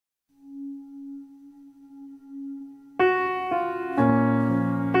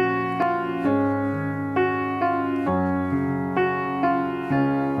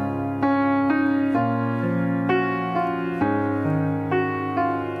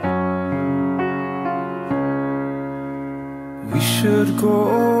should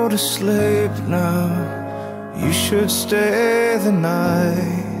go to sleep now. You should stay the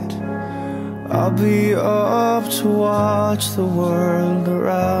night. I'll be up to watch the world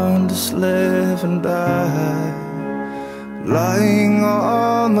around us live and die. Lying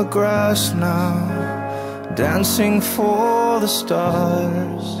on the grass now, dancing for the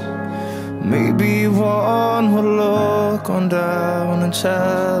stars. Maybe one will look on down and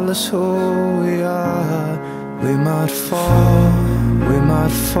tell us who we are. We might fall, we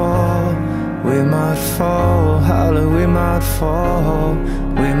might fall, we might fall, holla, we might fall,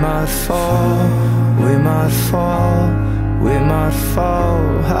 we might fall, we might fall, we might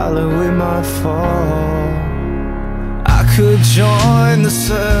fall, holla, we might fall. I could join the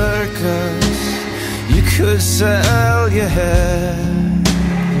circus, you could sell your hair.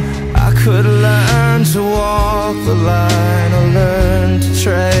 I could learn to walk the line or learn to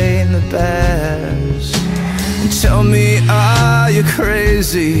train the bears. And tell me, are you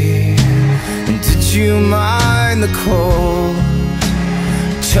crazy? And did you mind the cold?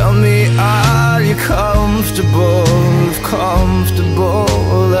 Tell me, are you comfortable, comfortable